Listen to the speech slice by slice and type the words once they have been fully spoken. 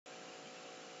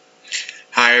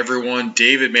Hi everyone,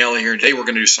 David Maley here. Today we're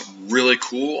going to do something really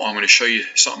cool. I'm going to show you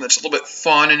something that's a little bit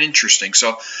fun and interesting.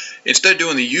 So instead of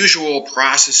doing the usual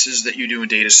processes that you do in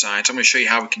data science, I'm going to show you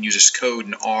how we can use this code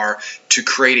in R to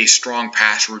create a strong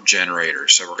password generator.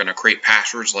 So we're going to create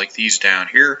passwords like these down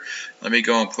here. Let me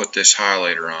go and put this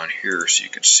highlighter on here so you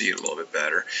can see it a little bit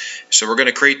better. So we're going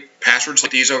to create passwords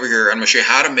like these over here. I'm going to show you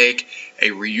how to make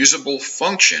a reusable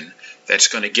function that's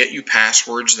going to get you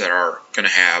passwords that are going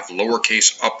to have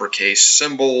lowercase, uppercase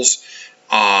symbols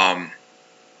and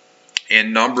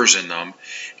numbers in them,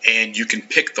 and you can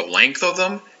pick the length of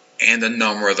them and the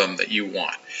number of them that you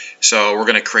want. So we're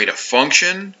going to create a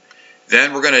function,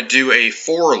 then we're going to do a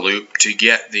for loop to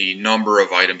get the number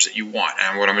of items that you want.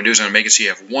 And what I'm going to do is I'm going to make it so you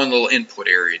have one little input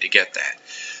area to get that.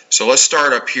 So let's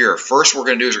start up here. First what we're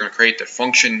going to do is we're going to create the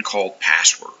function called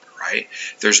password. Right?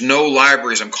 There's no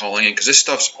libraries I'm calling in because this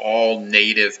stuff's all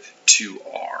native to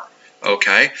R.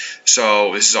 Okay,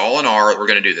 so this is all in R. We're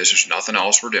going to do this. There's nothing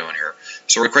else we're doing here.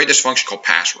 So we're going to create this function called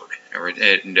password,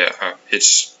 and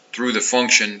it's through the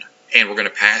function, and we're going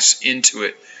to pass into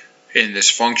it in this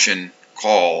function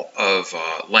call of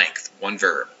length, one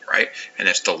variable, right? And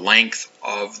that's the length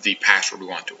of the password we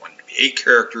want to. We want it to be 8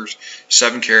 characters,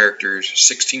 7 characters,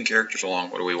 16 characters long.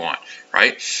 What do we want,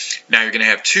 right? Now you're going to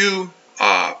have two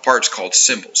parts called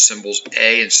symbols, symbols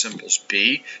A and symbols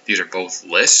B. These are both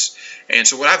lists. And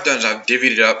so what I've done is I've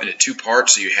divvied it up into two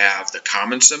parts. So you have the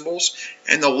common symbols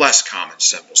and the less common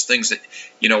symbols. Things that,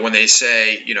 when they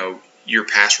say, your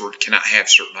password cannot have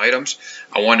certain items,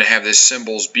 I wanted to have this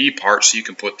symbols B part so you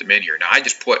can put them in here. Now I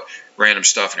just put random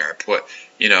stuff in there. I put,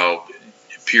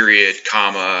 period,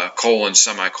 comma, colon,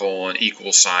 semicolon,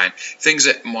 equal sign, things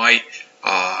that might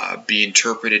be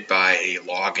interpreted by a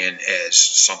login as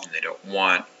something they don't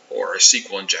want, or a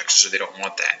SQL injection, so they don't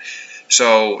want that.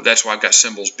 So that's why I've got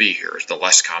symbols B here. It's the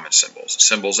less common symbols.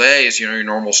 Symbols A is your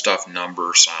normal stuff: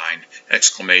 number, sign,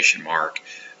 exclamation mark,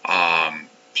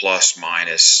 plus,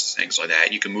 minus, things like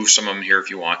that. You can move some of them here if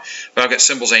you want. But I've got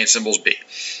symbols A and symbols B.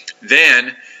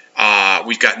 Then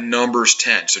we've got numbers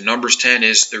 10. So numbers 10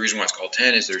 is, the reason why it's called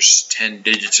 10 is there's 10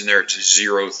 digits in there. It's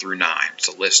 0 through 9. It's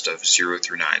a list of 0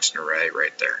 through 9. It's an array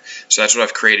right there. So that's what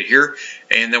I've created here.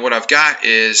 And then what I've got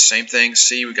is, same thing,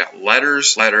 see, we've got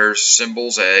letters,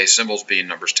 symbols A, symbols B, and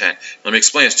numbers 10. Let me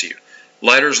explain this to you.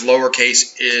 Letters,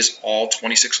 lowercase, is all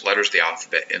 26 letters of the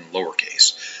alphabet in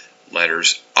lowercase.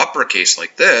 Letters, uppercase,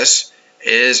 like this,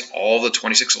 is all the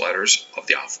 26 letters of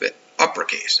the alphabet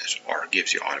uppercase. That's what R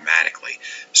gives you automatically.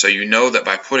 So you know that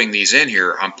by putting these in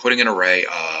here, I'm putting an array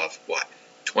of what?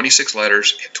 26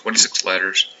 letters and 26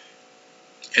 letters,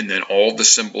 and then all the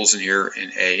symbols in here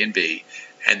in A and B,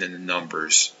 and then the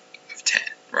numbers of 10,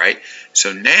 right?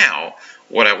 So now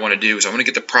what I want to do is I want to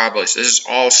get the probabilities. This is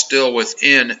all still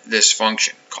within this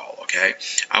function call, okay?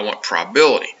 I want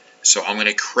probability. So I'm going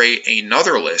to create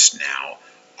another list now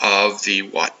of the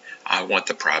what? I want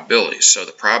the probabilities. So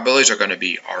the probabilities are going to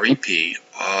be REP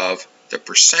of the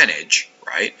percentage,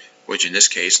 right? Which in this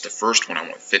case, the first one, I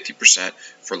want 50%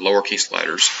 for lowercase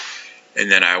letters.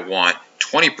 And then I want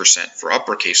 20% for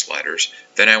uppercase letters.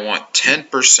 Then I want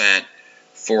 10%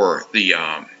 for the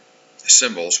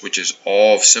symbols, which is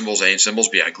all of symbols A and symbols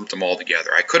B. I grouped them all together.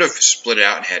 I could have split it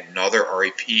out and had another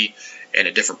REP and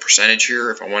a different percentage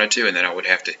here if I wanted to, and then I would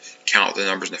have to count the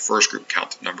numbers in the first group,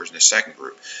 count the numbers in the second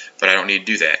group. But I don't need to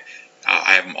do that.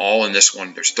 I have them all in this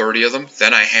one. There's 30 of them.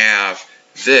 Then I have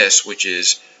this, which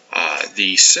is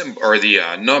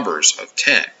the numbers of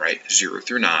 10, right? 0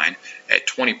 through 9 at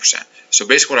 20%. So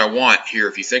basically what I want here,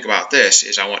 if you think about this,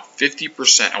 is I want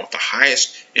 50%. I want the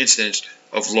highest incidence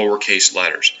of lowercase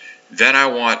letters. Then I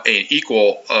want an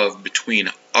equal of between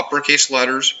uppercase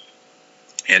letters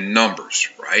and numbers,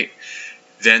 right?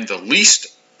 Then the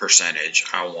least percentage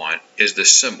I want is the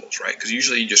symbols, right? Because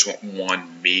usually you just want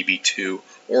 1, maybe 2,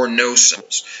 or no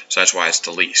symbols. So that's why it's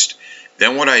the least.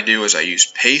 Then what I do is I use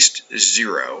paste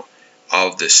 0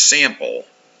 of the sample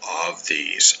of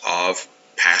these of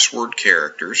password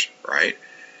characters, right?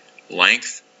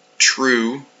 Length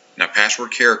true. Now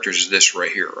password characters is this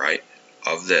right here, right?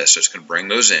 Of this. So it's going to bring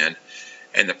those in,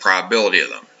 and the probability of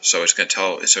them. So it's going to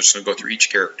tell, so it's going to go through each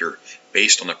character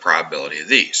based on the probability of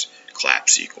these.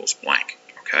 Collapse equals blank.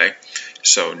 Okay.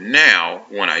 So now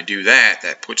when I do that,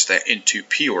 that puts that into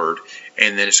P word,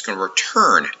 and then it's going to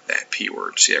return that P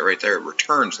word. See that right there? It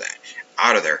returns that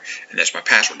out of there, and that's my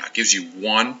password. Now it gives you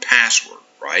one password,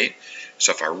 right?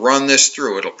 So if I run this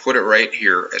through, it'll put it right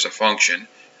here as a function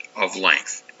of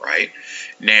length, right?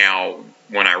 Now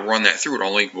when I run that through, it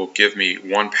only will give me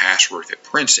one password if it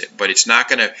prints it, but it's not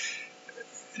going to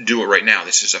do it right now.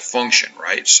 This is a function,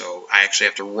 right? So I actually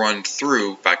have to run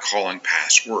through by calling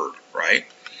password, right?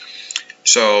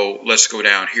 So let's go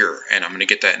down here, and I'm going to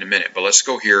get that in a minute, but let's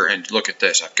go here and look at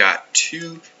this. I've got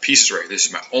two pieces right here. This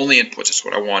is my only inputs. That's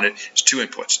what I wanted. It's two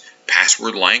inputs.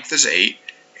 Password length is 8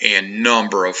 and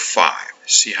number of 5.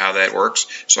 See how that works?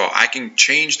 So I can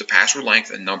change the password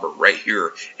length and number right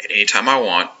here at any time I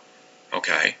want,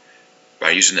 okay,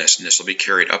 by using this. And this will be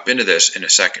carried up into this in a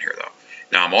second here, though.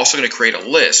 Now I'm also going to create a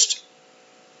list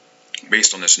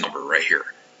based on this number right here.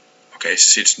 Okay,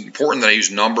 so it's important that I use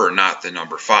number and not the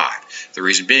number 5. The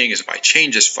reason being is if I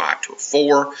change this 5 to a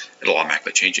 4, it'll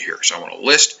automatically change it here. So I want a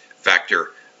list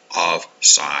vector of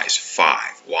size 5.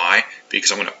 Why?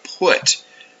 Because I'm going to put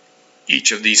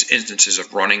each of these instances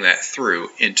of running that through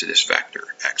into this vector,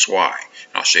 xy.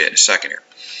 And I'll show you that in a second here.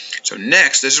 So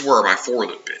next, this is where my for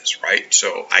loop is, right?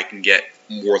 So I can get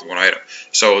more than one item.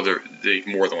 So the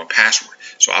more than one password.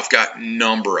 So I've got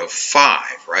number of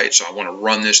 5, right? So I want to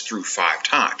run this through 5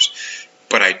 times.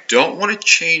 But I don't want to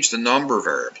change the number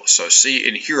variable. So see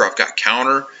in here I've got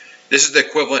counter. This is the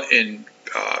equivalent in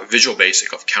Visual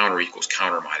Basic of counter equals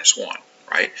counter minus 1,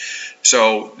 right?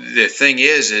 So the thing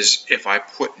is if I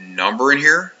put number in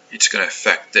here, it's going to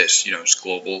affect this, it's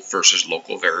global versus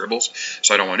local variables.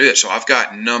 So I don't want to do that. So I've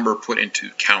got number put into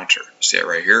counter. See that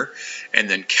right here? And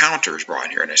then counter is brought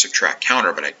in here, and I subtract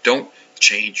counter, but I don't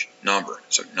change number.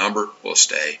 So number will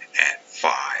stay at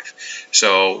 5.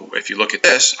 So if you look at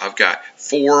this, I've got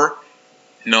 4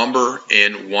 number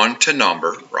in 1 to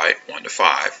number, right? 1 to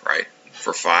 5, right?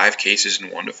 For 5 cases in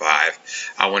 1 to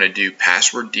 5, I want to do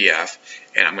password df,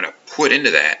 and I'm going to put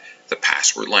into that the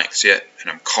password length. See it? And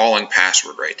I'm calling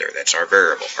password right there. That's our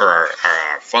variable, or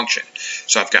our function.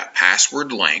 So I've got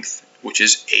password length, which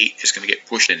is 8, is going to get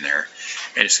pushed in there,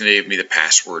 and it's going to give me the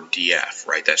password df,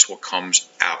 right? That's what comes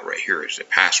out right here is the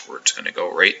password. It's going to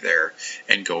go right there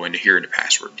and go into here into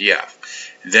password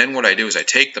df. Then what I do is I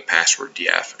take the password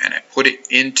df and I put it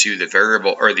into the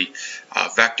variable or the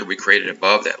vector we created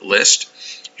above that list,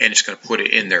 and it's going to put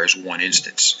it in there as one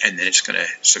instance, and then it's going to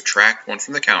subtract 1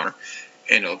 from the counter,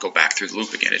 and it'll go back through the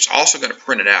loop again. It's also going to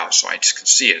print it out so I just can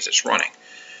see it as it's running.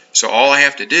 So all I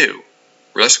have to do,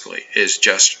 realistically, is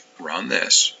just run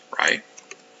this, right?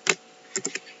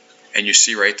 And you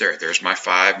see right there, there's my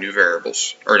 5 new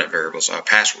variables, or not variables,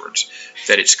 passwords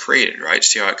that it's created, right?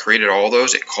 See how it created all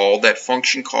those? It called that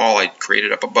function call I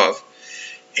created up above,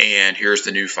 and here's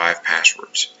the new 5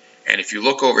 passwords. And if you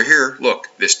look over here, look,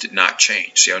 this did not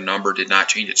change. See how number did not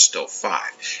change? It's still 5.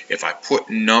 If I put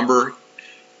number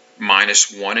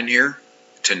minus 1 in here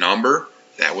to number,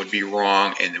 that would be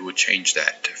wrong, and it would change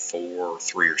that to 4 or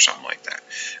 3 or something like that.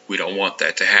 We don't want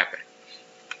that to happen.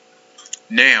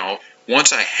 Now,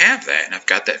 once I have that and I've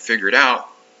got that figured out,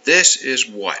 this is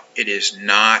what? It is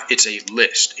not, it's a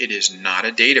list. It is not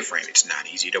a data frame. It's not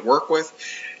easy to work with.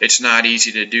 It's not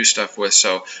easy to do stuff with.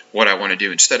 So what I want to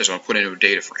do instead is I want to put it into a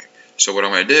data frame. So what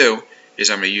I'm going to do is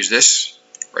I'm going to use this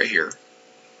right here.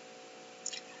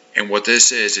 And what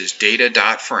this is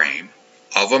data.frame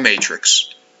of a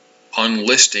matrix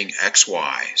unlisting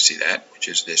xy, see that, which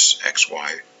is this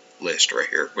xy list right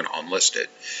here. We're going to unlist it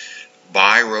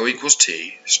by row equals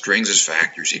t, strings as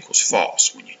factors equals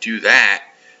false. When you do that,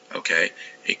 okay,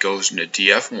 it goes into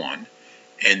df1,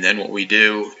 and then what we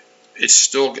do,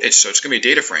 so it's going to be a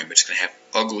data frame, but it's going to have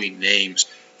ugly names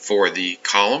for the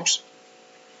columns.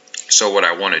 So what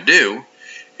I want to do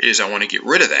is I want to get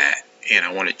rid of that, and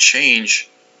I want to change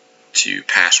to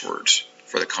passwords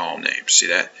for the column names. See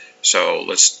that? So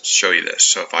let's show you this.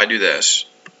 So if I do this,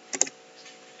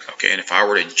 okay, and if I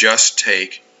were to just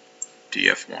take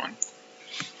df1,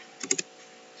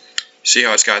 see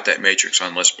how it's got that matrix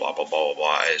unlist blah blah blah blah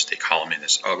blah as the column name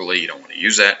that's ugly. You don't want to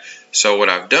use that. So what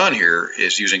I've done here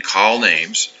is using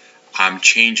colnames, I'm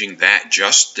changing that,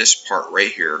 just this part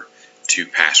right here, to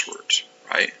passwords,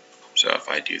 right? So if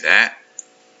I do that,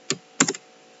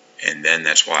 and then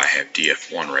that's why I have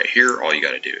df1 right here. All you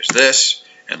got to do is this,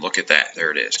 and look at that. There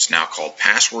it is. It's now called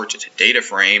passwords. It's a data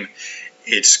frame.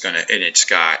 It's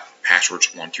got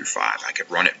passwords 1 through 5. I could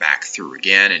run it back through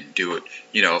again and do it,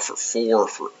 for 4,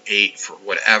 for 8, for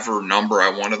whatever number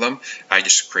I wanted them. I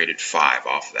just created 5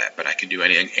 off of that, but I can do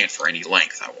anything and for any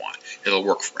length I want. It'll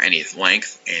work for any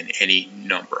length and any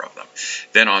number of them.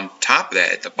 Then on top of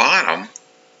that, at the bottom, open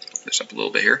this up a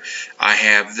little bit here, I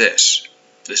have this.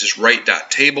 This is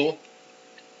write.table,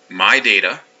 my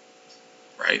data,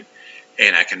 right?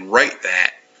 And I can write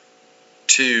that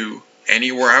to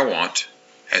anywhere I want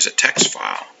as a text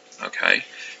file, okay?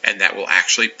 And that will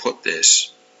actually put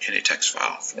this in a text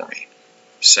file for me.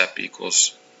 Sep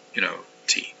equals,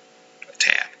 T, a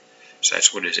tab. So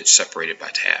that's what it is. It's separated by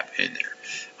tab in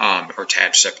there, or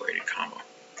tab separated, comma.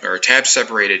 or a tab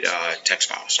separated text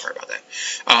file. Sorry about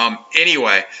that.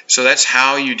 Anyway, so that's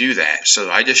how you do that. So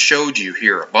I just showed you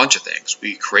here a bunch of things.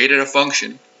 We created a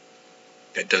function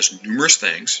that does numerous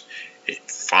things. It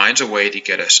finds a way to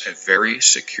get us a very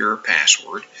secure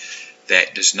password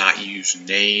that does not use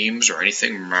names or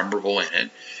anything memorable in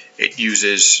it. It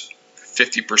uses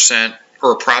 50%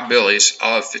 or probabilities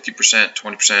of 50%,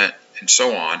 20%, and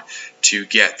so on to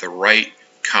get the right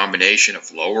combination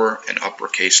of lower and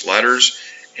uppercase letters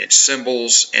and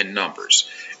symbols and numbers.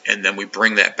 And then we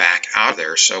bring that back out of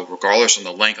there. So regardless of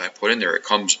the length I put in there, it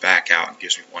comes back out and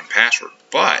gives me one password.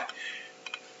 But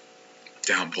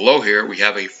down below here, we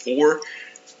have a for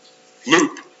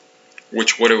loop,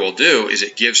 which what it will do is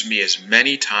it gives me as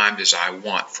many times as I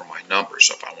want for my numbers.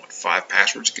 So if I want 5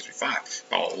 passwords, it gives me 5.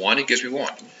 If I want 1, it gives me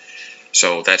 1.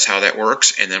 So that's how that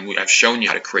works. And then I've shown you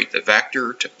how to create the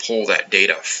vector to pull that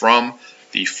data from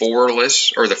the for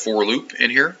list or the for loop in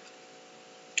here,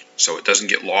 so it doesn't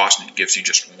get lost and it gives you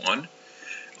just 1.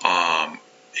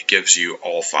 It gives you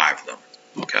all 5 of them.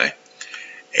 Okay.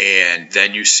 And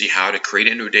then you see how to create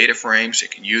it into a data frame, so you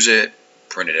can use it,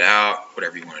 print it out,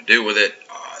 whatever you want to do with it,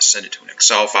 send it to an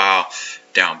Excel file.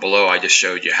 Down below, I just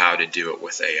showed you how to do it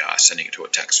with sending it to a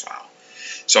text file.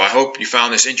 So I hope you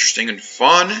found this interesting and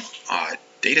fun.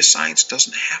 Data science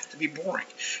doesn't have to be boring.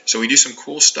 So we do some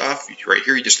cool stuff. Right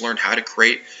here, you just learned how to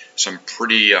create some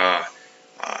pretty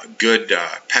good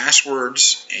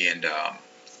passwords and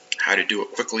how to do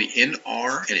it quickly in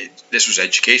R. And this was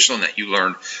educational in that you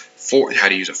learned how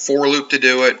to use a for loop to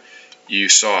do it. You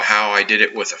saw how I did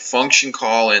it with a function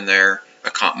call in there.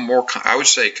 I would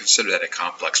say consider that a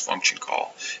complex function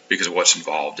call because of what's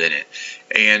involved in it.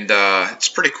 And it's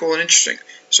pretty cool and interesting.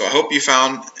 So I hope you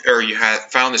found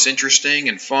this interesting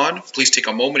and fun. Please take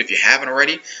a moment, if you haven't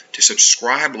already, to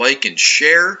subscribe, like, and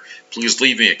share. Please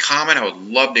leave me a comment. I would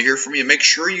love to hear from you. Make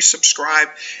sure you subscribe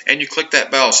and you click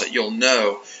that bell so that you'll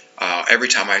know every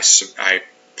time I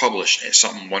publish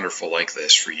something wonderful like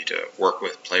this for you to work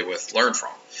with, play with, learn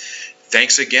from.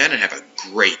 Thanks again and have a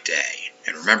great day.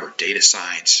 And remember, data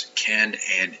science can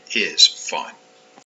and is fun.